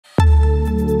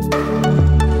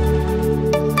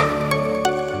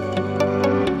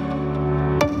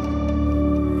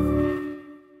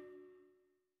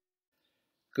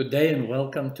Good day and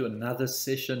welcome to another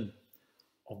session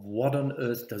of What on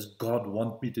Earth Does God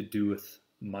Want Me to Do with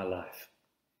My Life?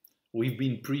 We've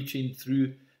been preaching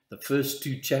through the first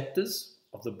two chapters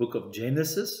of the book of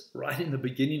Genesis, right in the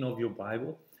beginning of your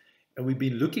Bible, and we've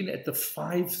been looking at the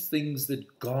 5 things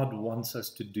that God wants us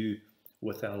to do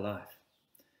with our life.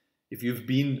 If you've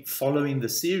been following the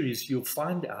series, you'll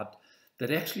find out that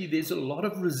actually there's a lot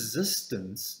of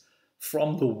resistance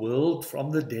from the world, from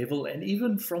the devil, and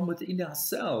even from within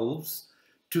ourselves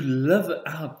to live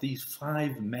out these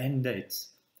 5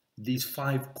 mandates, these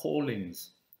 5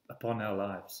 callings upon our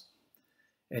lives.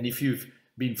 And if you've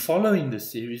been following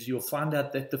this series, you'll find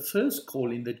out that the first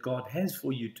calling that God has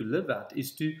for you to live out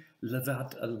is to live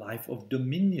out a life of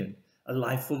dominion, a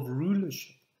life of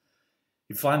rulership.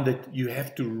 You find that you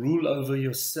have to rule over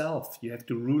yourself, you have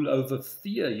to rule over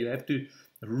fear, you have to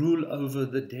rule over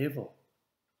the devil.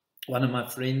 One of my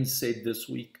friends said this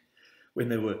week, when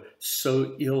they were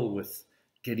so ill with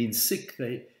getting sick,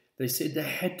 they said they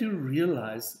had to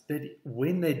realize that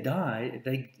when they die,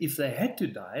 if they had to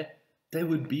die, they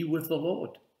would be with the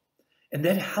Lord. And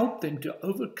that helped them to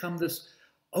overcome this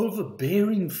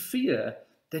overbearing fear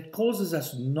that causes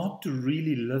us not to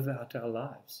really live out our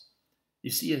lives.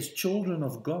 You see, as children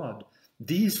of God,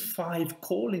 these 5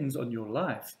 callings on your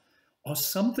life are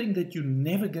something that you're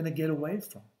never going to get away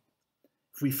from.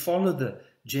 If we follow the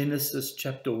Genesis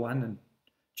chapter 1 and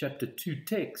chapter 2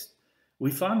 text, we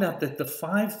find out that the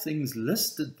 5 things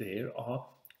listed there are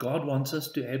God wants us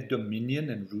to have dominion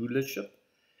and rulership,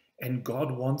 and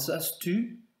God wants us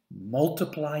to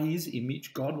multiply His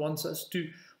image. God wants us to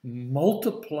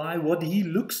multiply what He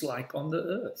looks like on the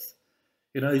earth.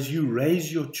 You know, as you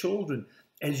raise your children,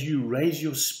 as you raise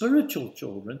your spiritual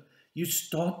children, you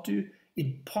start to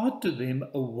impart to them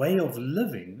a way of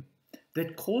living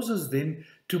that causes them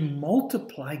to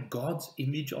multiply God's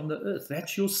image on the earth.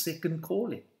 That's your second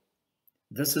calling.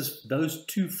 This is those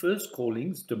 2 first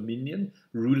callings, dominion,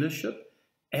 rulership,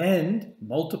 and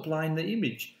multiplying the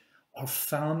image, are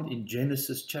found in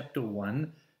Genesis chapter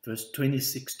 1, verse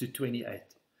 26 to 28.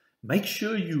 Make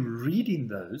sure you're reading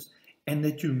those and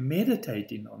that you're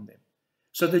meditating on them,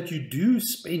 so that you do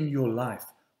spend your life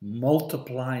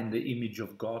multiplying the image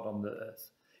of God on the earth.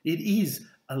 It is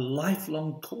a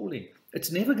lifelong calling.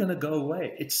 It's never going to go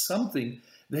away. It's something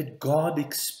that God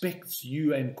expects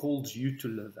you and calls you to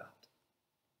live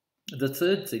out. The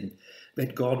third thing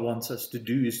that God wants us to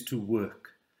do is to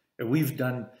work. And we've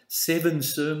done 7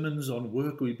 sermons on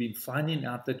work. We've been finding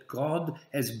out that God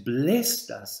has blessed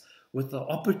us with the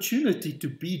opportunity to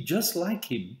be just like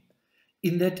Him,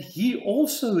 in that He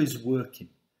also is working.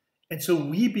 And so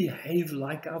we behave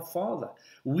like our Father.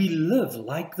 We live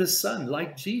like the Son,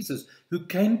 like Jesus, who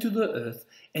came to the earth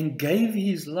and gave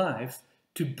His life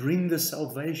to bring the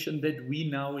salvation that we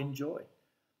now enjoy.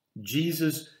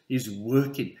 Jesus is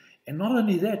working. And not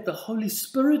only that, the Holy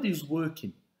Spirit is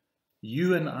working.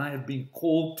 You and I have been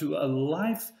called to a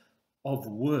life of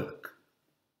work.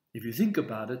 If you think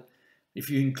about it, if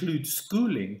you include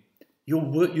schooling,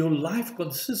 your life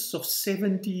consists of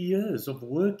 70 years of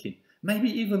working.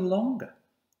 Maybe even longer.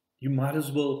 You might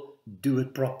as well do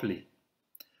it properly.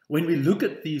 When we look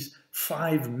at these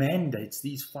 5 mandates,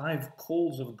 these 5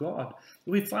 calls of God,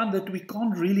 we find that we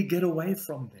can't really get away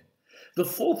from them. The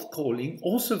 4th calling,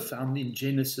 also found in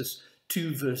Genesis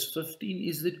 2 verse 15,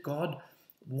 is that God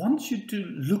wants you to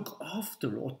look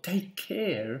after or take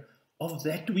care of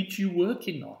that which you're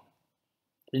working on.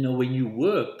 You know, when you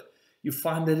work, you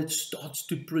find that it starts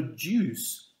to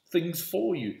produce things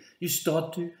for you. You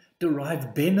start to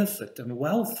derive benefit and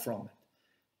wealth from it.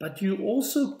 But you're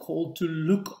also called to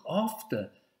look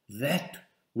after that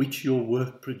which your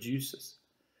work produces.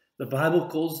 The Bible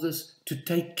calls this to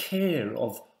take care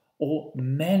of, or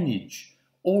manage,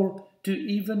 or to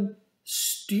even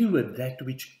steward that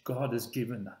which God has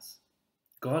given us.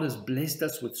 God has blessed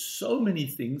us with so many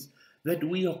things that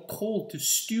we are called to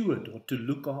steward or to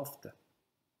look after.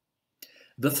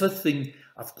 The 5th thing,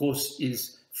 of course,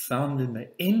 is found in the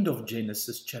end of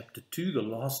Genesis chapter 2, the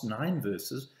last 9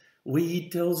 verses, where He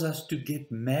tells us to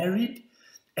get married,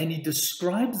 and He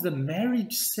describes the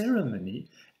marriage ceremony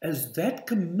as that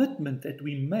commitment that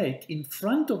we make in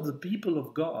front of the people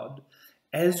of God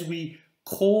as we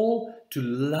call to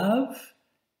love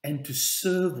and to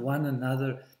serve one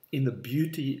another in the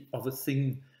beauty of a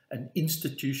thing, an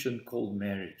institution called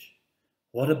marriage.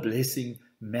 What a blessing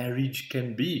marriage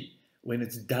can be when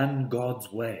it's done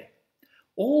God's way.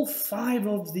 All 5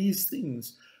 of these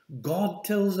things, God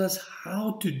tells us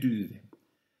how to do them.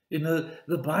 You know,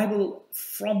 the Bible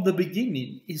from the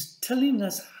beginning is telling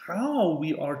us how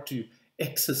we are to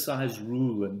exercise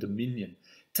rule and dominion,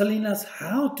 telling us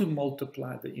how to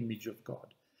multiply the image of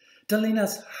God. telling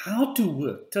us how to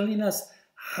work, telling us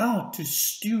how to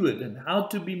steward and how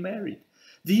to be married.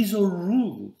 These are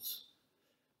rules.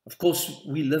 Of course,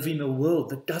 we live in a world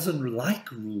that doesn't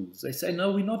like rules. They say,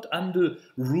 no, we're not under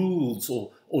rules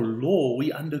or law,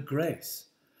 we're under grace.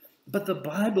 But the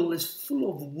Bible is full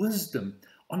of wisdom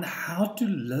on how to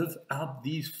live out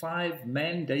these 5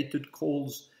 mandated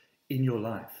calls in your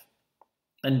life.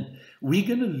 And we're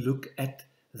going to look at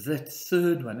the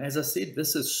third one. As I said,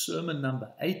 this is sermon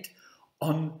number 8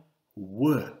 on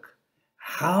work.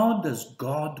 How does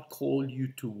God call you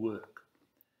to work?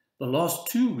 The last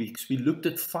 2 weeks, we looked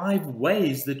at 5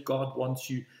 ways that God wants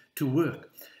you to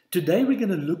work. Today, we're going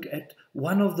to look at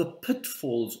one of the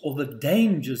pitfalls or the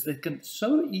dangers that can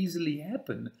so easily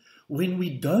happen when we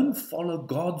don't follow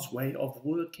God's way of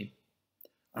working.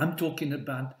 I'm talking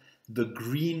about the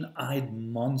green-eyed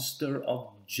monster of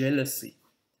jealousy.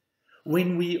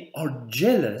 When we are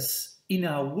jealous in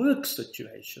our work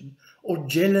situation, or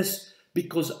jealous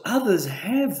because others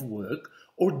have work,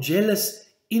 or jealous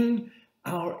in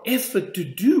our effort to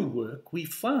do work, we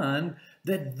find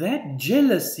that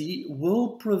jealousy will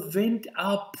prevent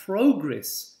our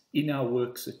progress in our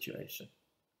work situation.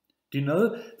 Do you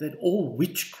know that all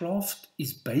witchcraft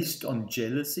is based on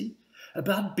jealousy?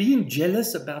 About being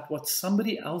jealous about what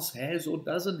somebody else has or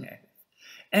doesn't have.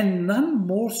 And none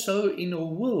more so in a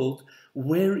world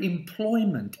where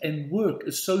employment and work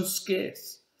is so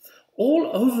scarce.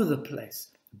 All over the place,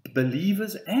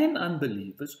 believers and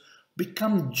unbelievers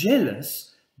become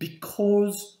jealous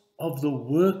because of the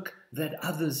work that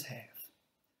others have.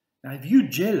 Now, if you're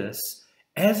jealous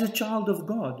as a child of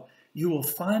God, you will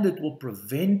find it will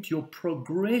prevent your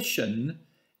progression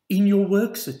in your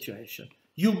work situation.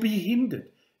 You'll be hindered.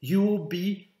 You will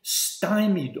be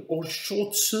stymied or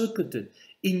short-circuited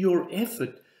in your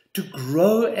effort to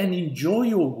grow and enjoy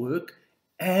your work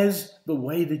as the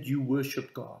way that you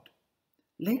worship God.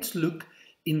 Let's look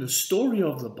in the story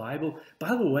of the Bible.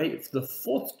 By the way, if the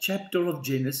 4th chapter of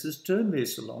Genesis, turn there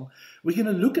so long, we're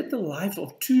going to look at the life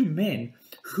of 2 men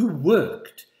who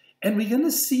worked, and we're going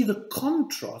to see the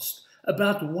contrast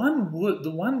about the one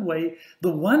way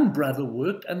the one brother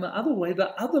worked and the other way the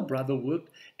other brother worked,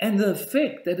 and the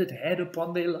effect that it had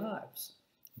upon their lives.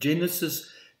 Genesis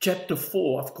chapter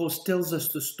 4, of course, tells us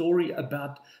the story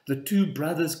about the 2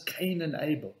 brothers, Cain and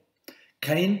Abel.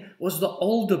 Cain was the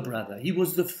older brother. He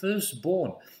was the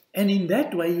firstborn. And in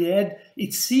that way, he had,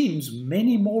 it seems,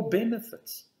 many more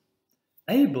benefits.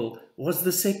 Abel was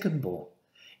the secondborn.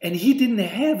 And he didn't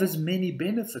have as many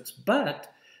benefits.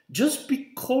 But just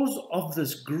because of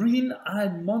this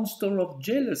green-eyed monster of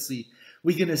jealousy,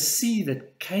 we're going to see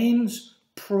that Cain's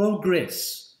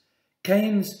progress,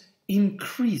 Cain's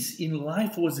increase in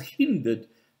life was hindered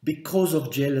because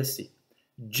of jealousy.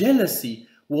 Jealousy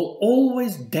will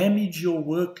always damage your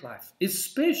work life,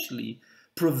 especially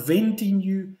preventing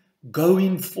you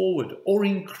going forward or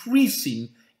increasing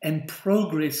and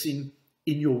progressing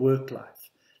in your work life.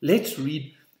 Let's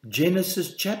read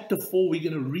Genesis chapter 4. We're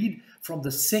going to read from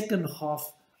the second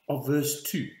half of verse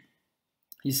 2.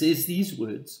 He says these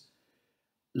words,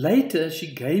 "Later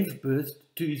she gave birth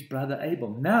to his brother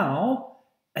Abel. Now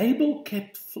Abel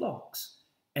kept flocks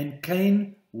and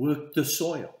Cain worked the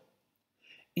soil.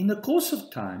 In the course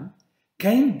of time,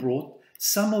 Cain brought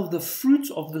some of the fruits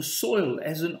of the soil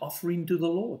as an offering to the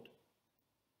Lord.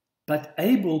 But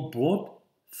Abel brought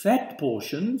fat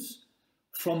portions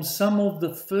from some of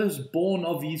the firstborn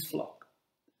of his flock.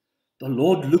 The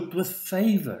Lord looked with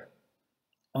favor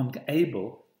on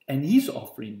Abel and his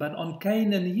offering, but on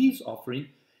Cain and his offering,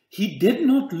 he did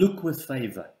not look with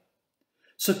favor.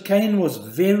 So Cain was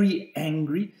very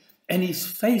angry and his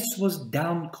face was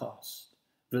downcast."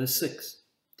 Verse 6.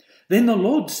 "Then the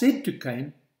Lord said to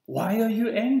Cain, 'Why are you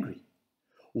angry?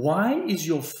 Why is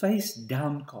your face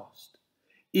downcast?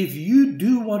 If you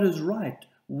do what is right,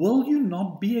 will you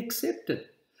not be accepted?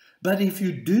 But if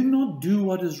you do not do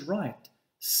what is right,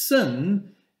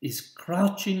 sin is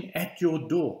crouching at your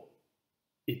door.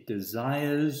 It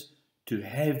desires to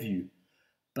have you,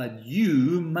 but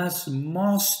you must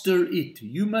master it.'"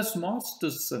 You must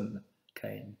master sin,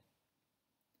 Cain.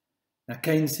 Now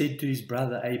Cain said to his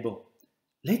brother Abel,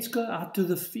 "Let's go out to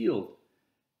the field."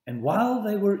 And while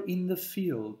they were in the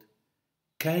field,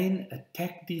 Cain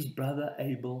attacked his brother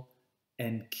Abel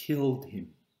and killed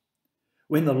him.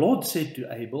 When the Lord said to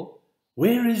Cain,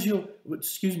 "Where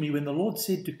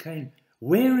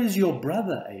is your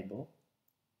brother Abel?"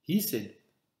 He said,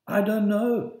 "I don't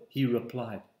know," he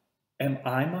replied. "Am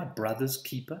I my brother's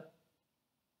keeper?"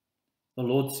 The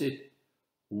Lord said,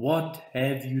 "What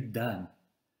have you done?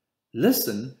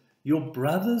 Listen, your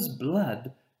brother's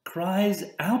blood cries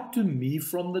out to me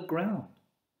from the ground.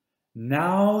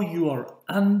 Now you are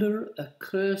under a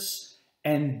curse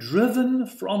and driven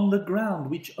from the ground,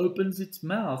 which opened its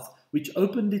mouth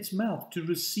to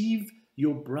receive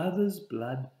your brother's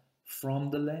blood from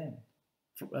the land,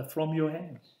 from your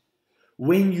hands.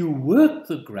 When you work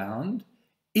the ground,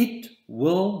 it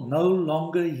will no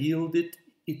longer yield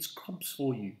its crops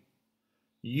for you.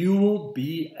 You will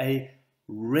be a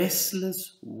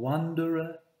restless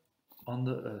wanderer on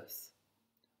the earth.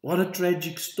 What a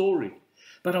tragic story.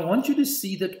 But I want you to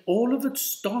see that all of it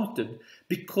started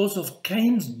because of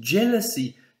Cain's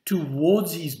jealousy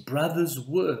towards his brother's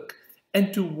work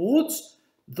and towards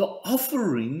the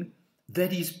offering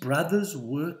that his brother's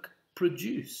work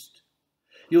produced.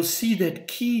 You'll see that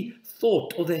key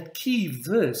thought or that key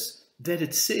verse that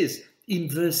it says in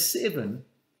verse 7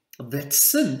 that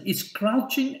sin is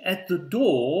crouching at the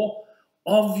door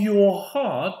of your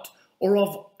heart or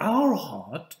of our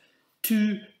heart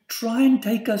to try and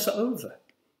take us over.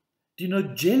 Do you know,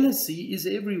 jealousy is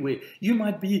everywhere. You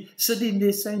might be sitting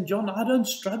there saying, John, I don't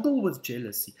struggle with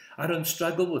jealousy. I don't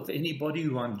struggle with anybody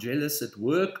who I'm jealous at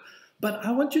work. But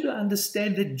I want you to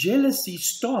understand that jealousy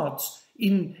starts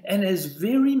in and has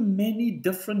very many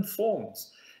different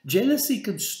forms. Jealousy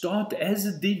can start, as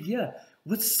it did here,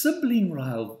 with sibling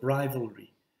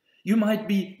rivalry. You might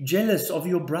be jealous of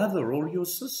your brother or your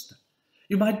sister.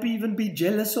 You might even be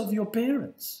jealous of your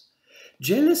parents.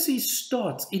 Jealousy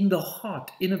starts in the heart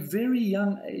in a very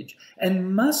young age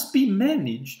and must be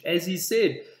managed, as he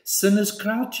said, sin is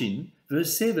crouching,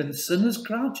 verse 7, sin is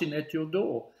crouching at your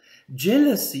door.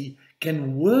 Jealousy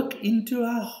can work into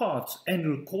our hearts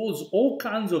and cause all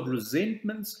kinds of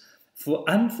resentments, for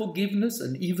unforgiveness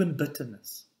and even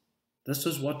bitterness. This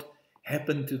is what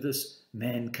happened to this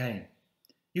man Cain.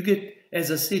 You get,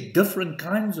 as I said, different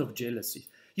kinds of jealousy.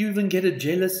 You even get a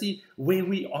jealousy where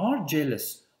we are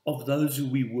jealous of those who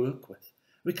we work with.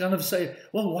 We kind of say,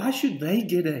 well, why should they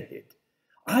get ahead?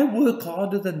 I work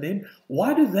harder than them.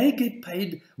 Why do they get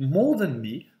paid more than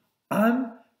me?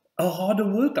 I'm a harder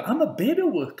worker. I'm a better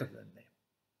worker than them.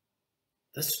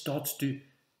 This starts to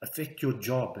affect your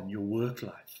job and your work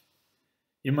life.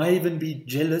 You may even be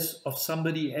jealous of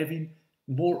somebody having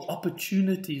more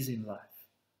opportunities in life.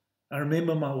 I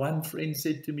remember my one friend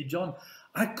said to me, John,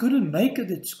 I couldn't make it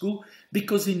at school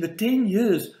because in the 10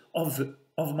 years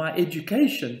of my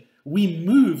education, we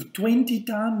moved 20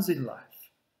 times in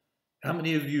life. How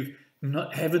many of you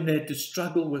haven't had to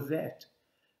struggle with that?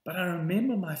 But I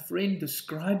remember my friend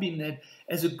describing that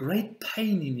as a great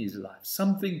pain in his life,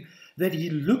 something that he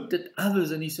looked at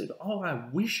others and he said, oh, I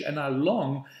wish and I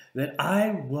long that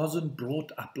I wasn't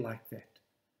brought up like that.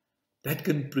 That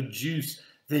can produce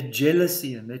that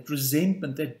jealousy and that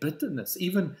resentment, that bitterness,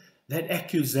 even that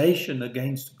accusation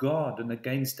against God and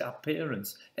against our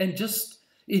parents, and just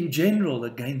in general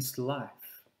against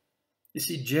life. You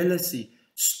see, jealousy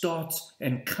starts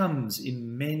and comes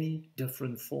in many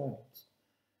different forms.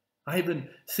 I even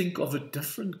think of a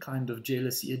different kind of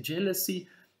jealousy, a jealousy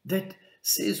that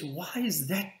says, why is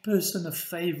that person a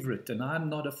favorite and I'm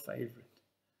not a favorite?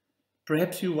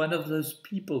 Perhaps you're one of those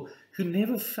people who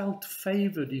never felt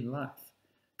favored in life.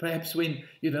 Perhaps when,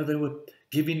 they were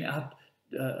giving out,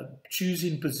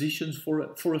 choosing positions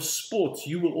for a sport,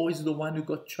 you were always the one who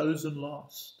got chosen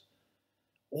last.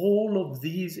 All of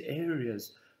these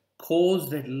areas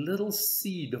cause that little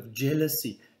seed of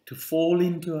jealousy to fall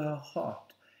into our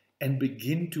heart and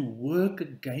begin to work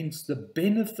against the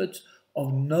benefits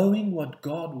of knowing what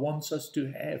God wants us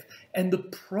to have and the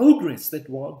progress that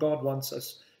God wants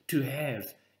us to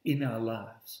have in our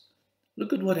lives.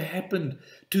 Look at what happened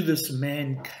to this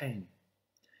man Cain.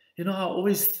 I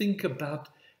always think about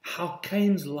how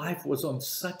Cain's life was on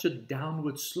such a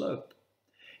downward slope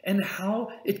and how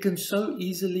it can so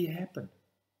easily happen.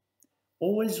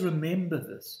 Always remember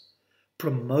this.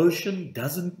 Promotion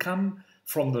doesn't come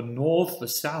from the north, the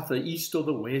south, the east, or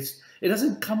the west. It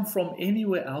doesn't come from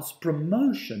anywhere else.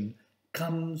 Promotion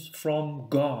comes from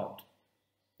God.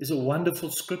 There's a wonderful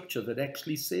scripture that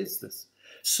actually says this.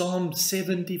 Psalm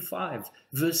 75,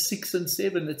 verse 6 and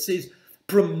 7, it says,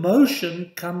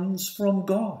 promotion comes from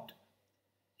God.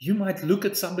 You might look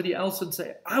at somebody else and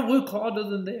say, I work harder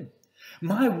than them.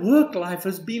 My work life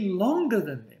has been longer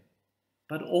than them.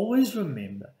 But always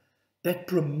remember that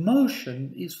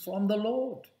promotion is from the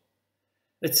Lord.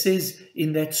 It says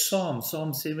in that Psalm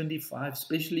 75,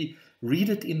 especially read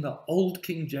it in the old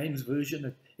King James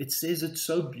Version. It says it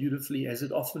so beautifully, as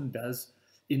it often does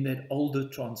in that older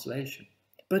translation.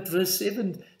 But verse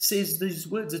 7 says these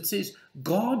words. It says,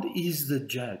 God is the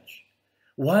judge.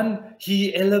 One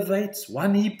he elevates,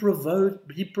 one he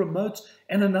promotes,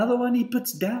 and another one he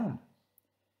puts down.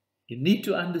 You need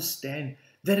to understand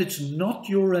that it's not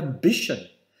your ambition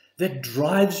that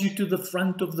drives you to the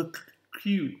front of the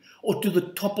queue or to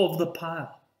the top of the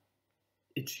pile.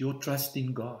 It's your trust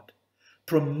in God.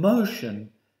 Promotion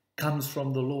comes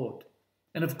from the Lord.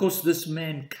 And of course, this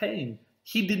man, Cain,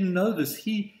 he didn't know this.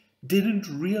 He didn't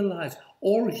realize,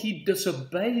 or he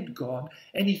disobeyed God,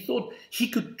 and he thought he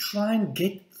could try and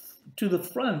get to the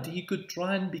front. He could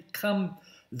try and become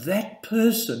that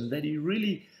person that he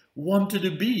really wanted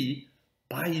to be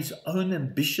by his own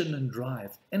ambition and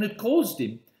drive. And it caused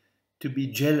him to be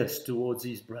jealous towards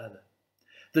his brother.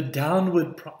 The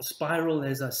downward spiral,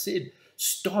 as I said,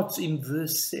 starts in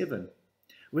verse 7,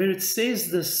 where it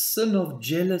says the sin of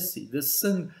jealousy, the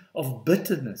sin of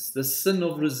bitterness, the sin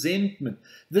of resentment,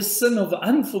 the sin of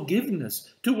unforgiveness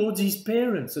towards his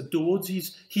parents and towards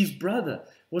his brother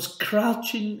was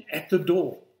crouching at the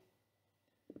door.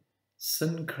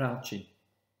 Sin crouching,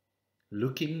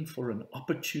 looking for an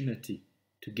opportunity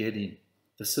to get in.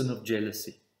 The sin of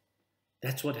jealousy.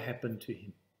 That's what happened to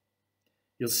him.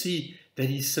 You'll see that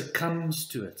he succumbs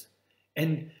to it.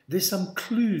 And there's some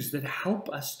clues that help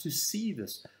us to see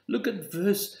this. Look at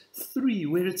verse 3,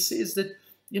 where it says that,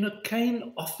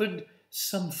 Cain offered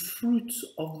some fruits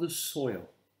of the soil.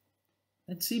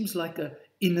 That seems like an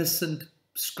innocent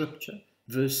scripture,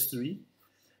 verse 3.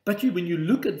 But when you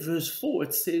look at verse 4,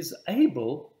 it says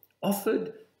Abel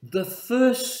offered the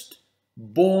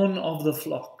firstborn of the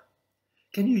flock.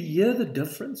 Can you hear the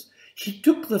difference? He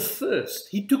took the first,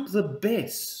 he took the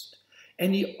best,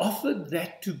 and he offered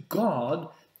that to God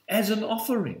as an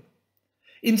offering.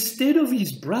 Instead of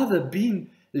his brother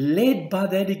being led by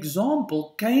that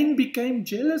example, Cain became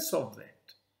jealous of that.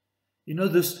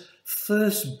 This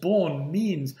firstborn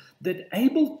means that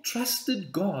Abel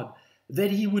trusted God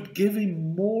that he would give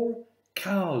him more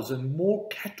cows and more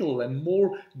cattle and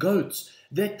more goats,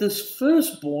 that this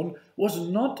firstborn was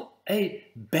not a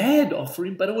bad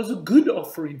offering, but it was a good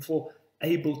offering for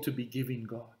Abel to be giving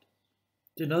God.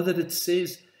 Do you know that it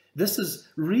says this is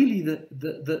really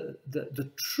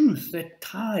the truth that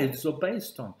tithes are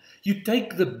based on? You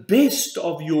take the best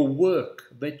of your work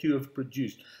that you have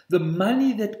produced, the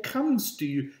money that comes to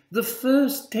you, the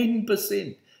first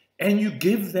 10%, and you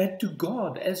give that to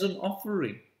God as an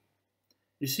offering.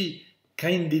 You see,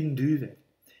 Cain didn't do that.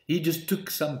 He just took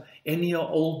any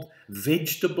old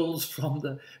vegetables from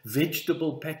the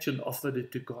vegetable patch and offered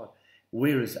it to God.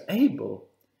 Whereas Abel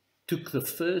took the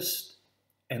first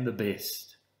and the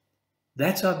best.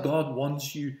 That's how God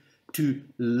wants you to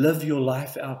live your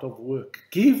life out of work.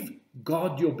 Give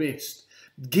God your best.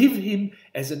 Give him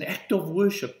as an act of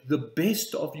worship the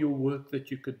best of your work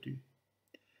that you could do.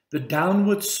 The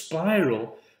downward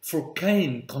spiral for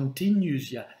Cain continues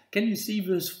here. Can you see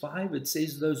verse 5? It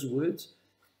says those words.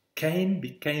 Cain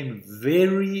became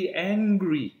very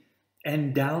angry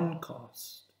and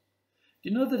downcast. Do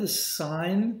you know that a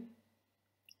sign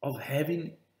of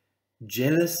having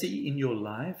jealousy in your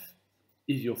life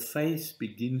is your face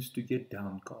begins to get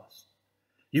downcast?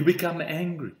 You become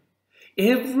angry.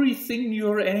 Everything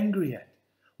you're angry at.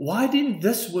 Why didn't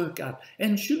this work out?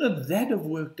 And shouldn't that have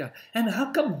worked out? And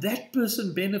how come that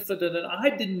person benefited and I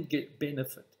didn't get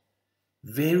benefit?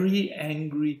 Very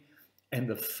angry, and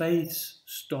the face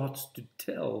starts to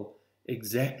tell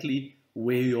exactly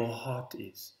where your heart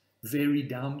is. Very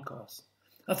downcast.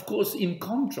 Of course, in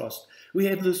contrast, we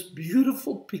have this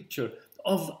beautiful picture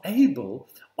of Abel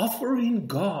offering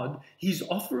God his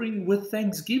offering with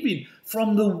thanksgiving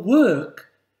from the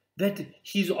work that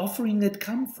his offering had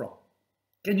come from.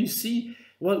 Can you see?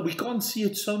 Well, we can't see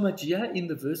it so much here in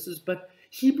the verses, but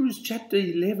Hebrews chapter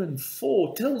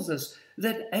 11:4 tells us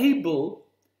that Abel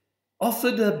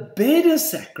offered a better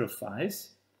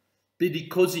sacrifice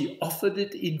because he offered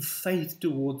it in faith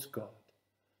towards God.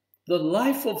 The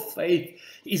life of faith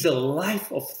is a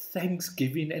life of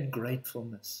thanksgiving and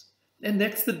gratefulness. And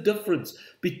that's the difference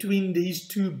between these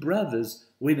two brothers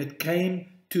when it came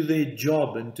to their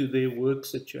job and to their work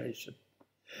situation.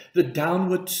 The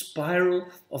downward spiral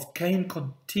of Cain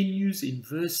continues in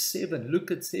verse 7.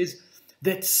 Look, it says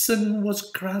that sin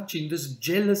was crouching, this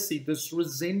jealousy, this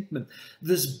resentment,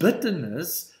 this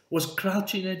bitterness was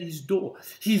crouching at his door.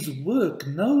 His work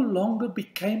no longer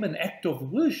became an act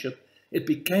of worship. It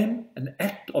became an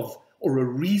act of, or a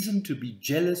reason to be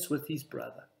jealous with his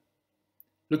brother.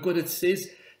 Look what it says,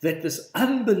 that this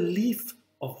unbelief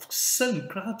of sin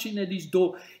crouching at his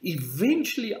door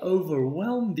eventually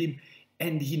overwhelmed him.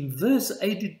 And in verse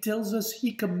 8, it tells us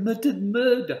he committed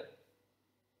murder.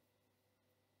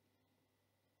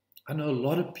 I know a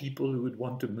lot of people who would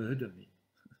want to murder me,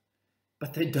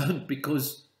 but they don't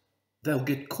because they'll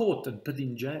get caught and put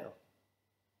in jail.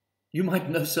 You might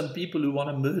know some people who want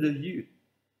to murder you,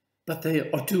 but they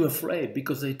are too afraid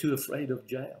because they're too afraid of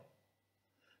jail.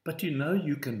 But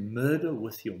you can murder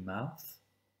with your mouth.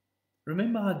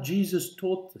 Remember how Jesus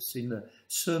taught this in the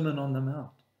Sermon on the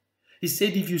Mount. He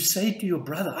said, if you say to your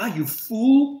brother, you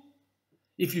fool,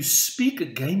 if you speak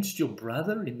against your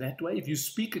brother in that way, if you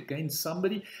speak against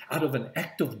somebody out of an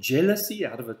act of jealousy,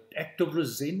 out of an act of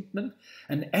resentment,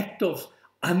 an act of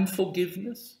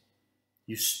unforgiveness,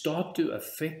 you start to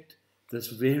affect this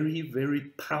very, very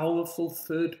powerful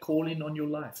third calling on your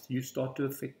life. You start to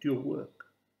affect your work.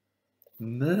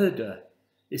 Murder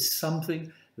is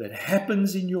something that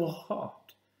happens in your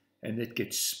heart and that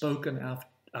gets spoken out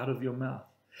of your mouth.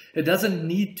 It doesn't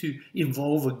need to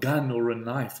involve a gun or a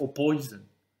knife or poison,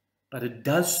 but it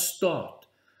does start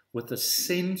with a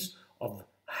sense of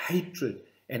hatred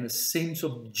and a sense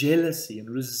of jealousy and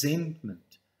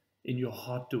resentment in your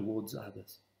heart towards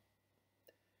others.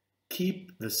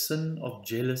 Keep the sin of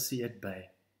jealousy at bay.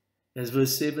 As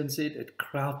verse 7 said, it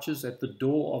crouches at the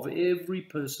door of every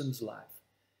person's life.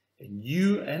 And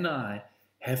you and I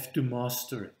have to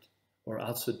master it, or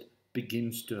else it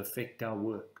begins to affect our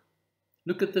work.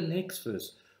 Look at the next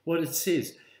verse, what it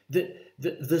says.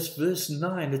 This verse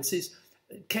 9, it says,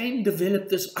 Cain developed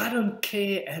this I don't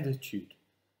care attitude.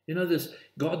 This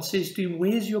God says to him,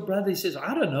 where's your brother? He says,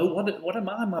 I don't know. What am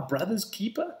I, my brother's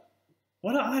keeper?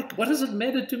 What does it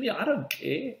matter to me? I don't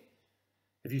care.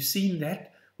 Have you seen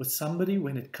that with somebody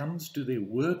when it comes to their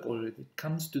work or it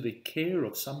comes to the care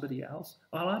of somebody else?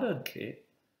 Well, I don't care.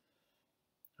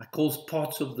 I call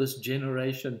parts of this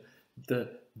generation the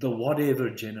whatever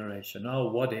generation.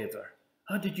 Oh, whatever.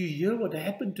 Oh, did you hear what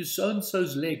happened to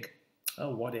so-and-so's leg?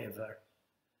 Oh, whatever.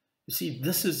 You see,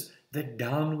 this is the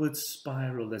downward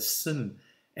spiral as sin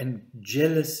and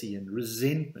jealousy and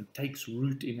resentment takes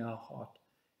root in our heart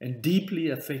and deeply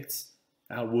affects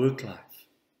our work life.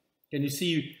 And you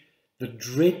see, the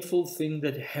dreadful thing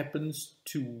that happens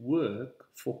to work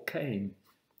for Cain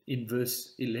in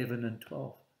verse 11 and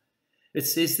 12. It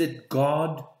says that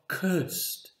God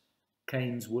cursed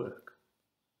Cain's work.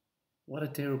 What a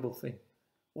terrible thing.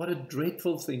 What a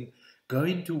dreadful thing,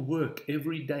 going to work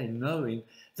every day knowing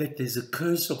that there's a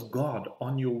curse of God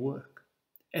on your work.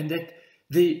 And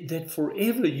that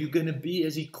forever you're going to be,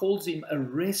 as he calls him, a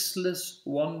restless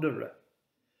wanderer.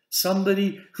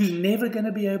 Somebody who's never going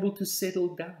to be able to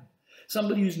settle down.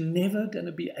 Somebody who's never going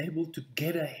to be able to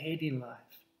get ahead in life.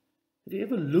 Have you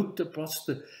ever looked across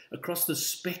the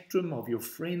spectrum of your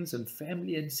friends and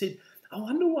family and said, I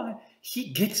wonder why he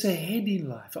gets ahead in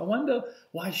life. I wonder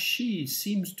why she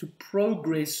seems to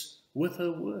progress with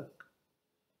her work.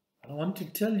 I want to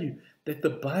tell you that the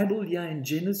Bible here in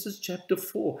Genesis chapter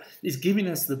 4 is giving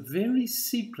us the very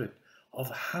secret of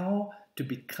how to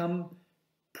become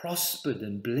prospered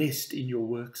and blessed in your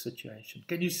work situation.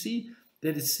 Can you see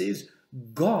that it says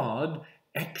God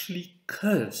actually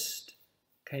cursed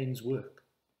Cain's work?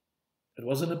 It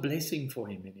wasn't a blessing for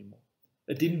him anymore.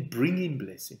 It didn't bring him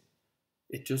blessing.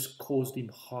 It just caused him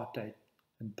heartache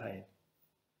and pain.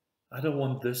 I don't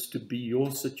want this to be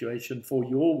your situation for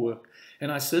your work. And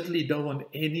I certainly don't want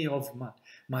any of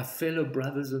my fellow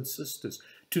brothers and sisters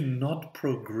to not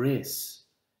progress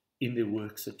in their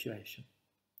work situation.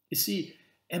 You see,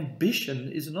 ambition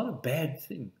is not a bad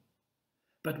thing.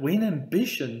 But when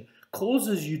ambition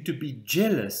causes you to be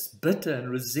jealous, bitter and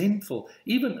resentful,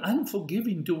 even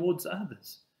unforgiving towards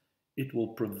others, it will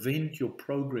prevent your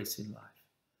progress in life.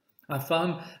 I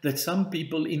found that some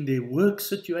people in their work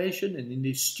situation and in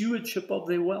their stewardship of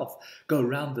their wealth go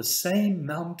around the same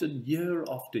mountain year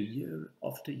after year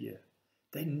after year.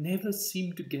 They never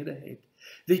seem to get ahead.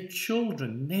 Their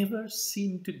children never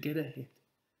seem to get ahead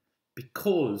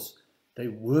because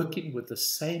they're working with the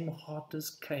same heart as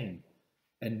Cain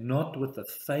and not with the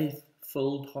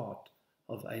faith-filled heart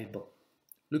of Abel.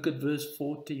 Look at verse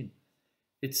 14.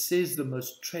 It says the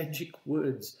most tragic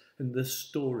words in this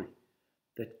story,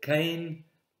 that Cain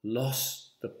lost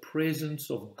the presence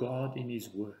of God in his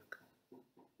work.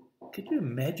 Can you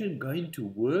imagine going to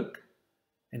work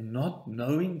and not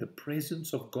knowing the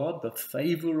presence of God, the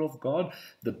favor of God,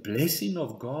 the blessing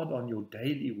of God on your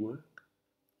daily work?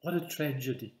 What a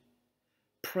tragedy.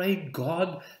 Pray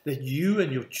God that you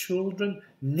and your children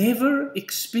never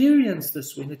experience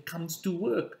this when it comes to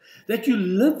work. That you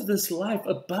live this life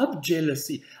above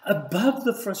jealousy, above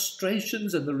the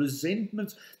frustrations and the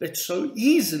resentments that so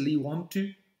easily want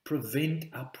to prevent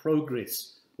our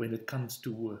progress when it comes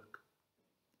to work.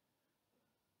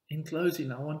 In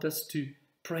closing, I want us to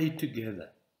pray together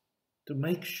to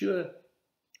make sure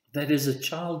that as a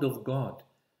child of God,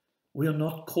 we are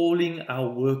not calling our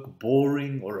work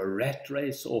boring or a rat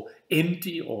race or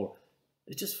empty, or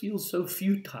it just feels so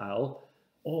futile,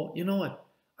 or you know what,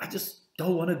 I just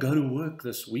don't want to go to work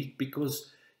this week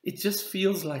because It just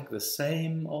feels like the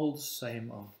same old,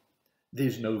 same old.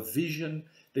 There's no vision,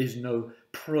 there's no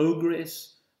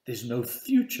progress, there's no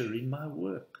future in my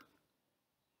work.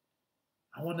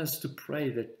 I want us to pray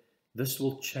that this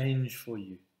will change for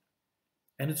you.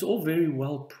 And it's all very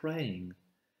well praying,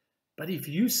 but if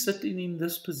you sitting in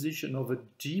this position of a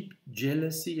deep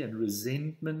jealousy and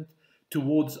resentment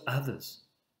towards others,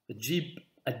 a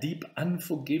deep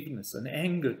unforgiveness and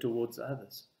anger towards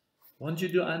others, I want you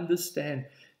to understand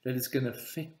that it's going to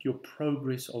affect your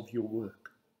progress of your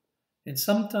work. And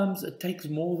sometimes it takes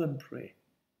more than prayer.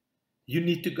 You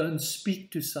need to go and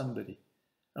speak to somebody.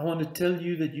 I want to tell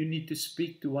you that you need to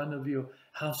speak to one of your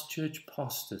house church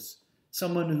pastors,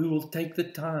 someone who will take the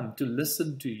time to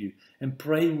listen to you and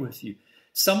pray with you,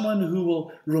 someone who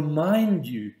will remind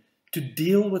you to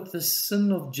deal with the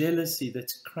sin of jealousy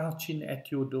that's crouching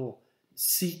at your door,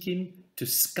 seeking to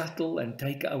scuttle and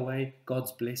take away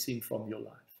God's blessing from your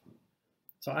life.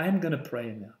 So I am going to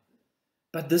pray now,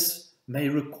 but this may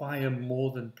require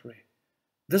more than prayer.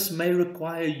 This may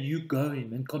require you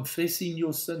going and confessing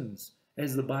your sins,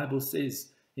 as the Bible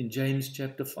says in James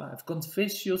chapter 5.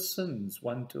 Confess your sins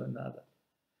one to another.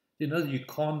 You know, you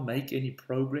can't make any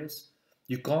progress.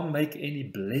 You can't make any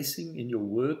blessing in your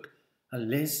work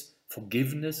unless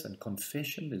forgiveness and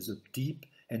confession is a deep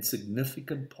and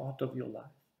significant part of your life.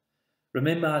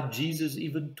 Remember how Jesus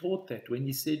even taught that when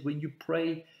he said, when you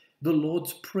pray the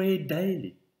Lord's Prayer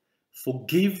daily,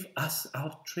 forgive us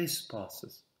our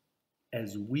trespasses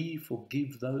as we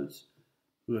forgive those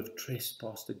who have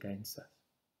trespassed against us.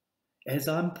 As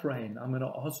I'm praying, I'm going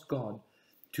to ask God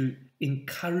to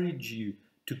encourage you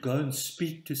to go and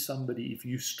speak to somebody if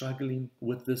you're struggling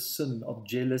with the sin of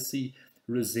jealousy,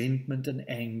 resentment and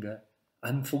anger,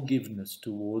 unforgiveness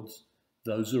towards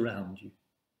those around you.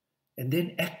 And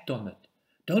then act on it.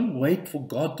 Don't wait for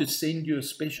God to send you a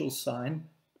special sign.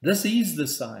 This is the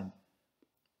sign.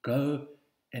 Go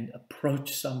and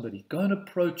approach somebody. Go and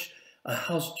approach a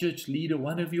house church leader,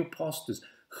 one of your pastors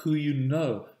who you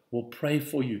know will pray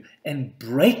for you, and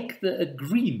break the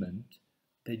agreement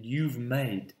that you've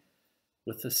made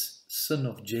with this sin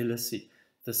of jealousy,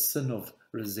 the sin of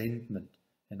resentment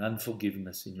and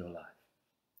unforgiveness in your life.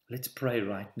 Let's pray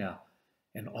right now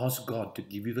and ask God to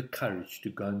give you the courage to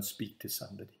go and speak to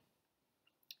somebody.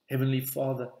 Heavenly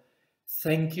Father,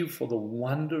 thank you for the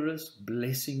wondrous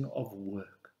blessing of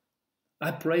work. I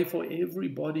pray for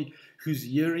everybody who's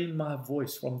hearing my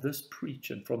voice from this preach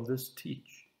and from this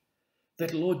teach,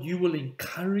 that, Lord, you will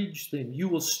encourage them, you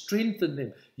will strengthen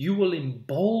them, you will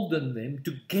embolden them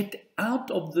to get out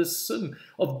of the sin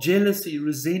of jealousy,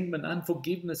 resentment,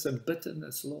 unforgiveness, and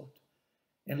bitterness, Lord.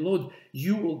 And Lord,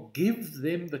 you will give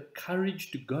them the courage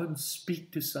to go and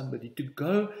speak to somebody, to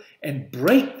go and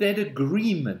break that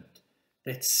agreement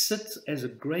that sits as a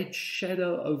great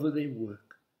shadow over their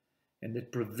work and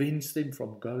that prevents them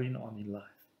from going on in life.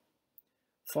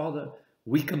 Father,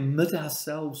 we commit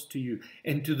ourselves to you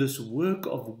and to this week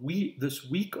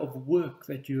of work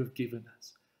that you have given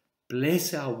us.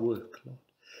 Bless our work, Lord.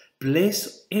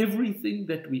 Bless everything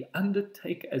that we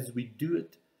undertake as we do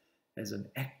it as an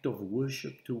act of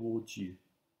worship towards you.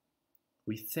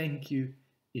 We thank you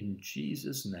in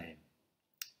Jesus' name.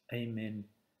 Amen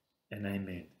and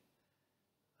amen.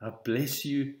 I bless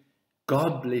you.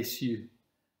 God bless you.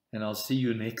 And I'll see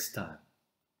you next time.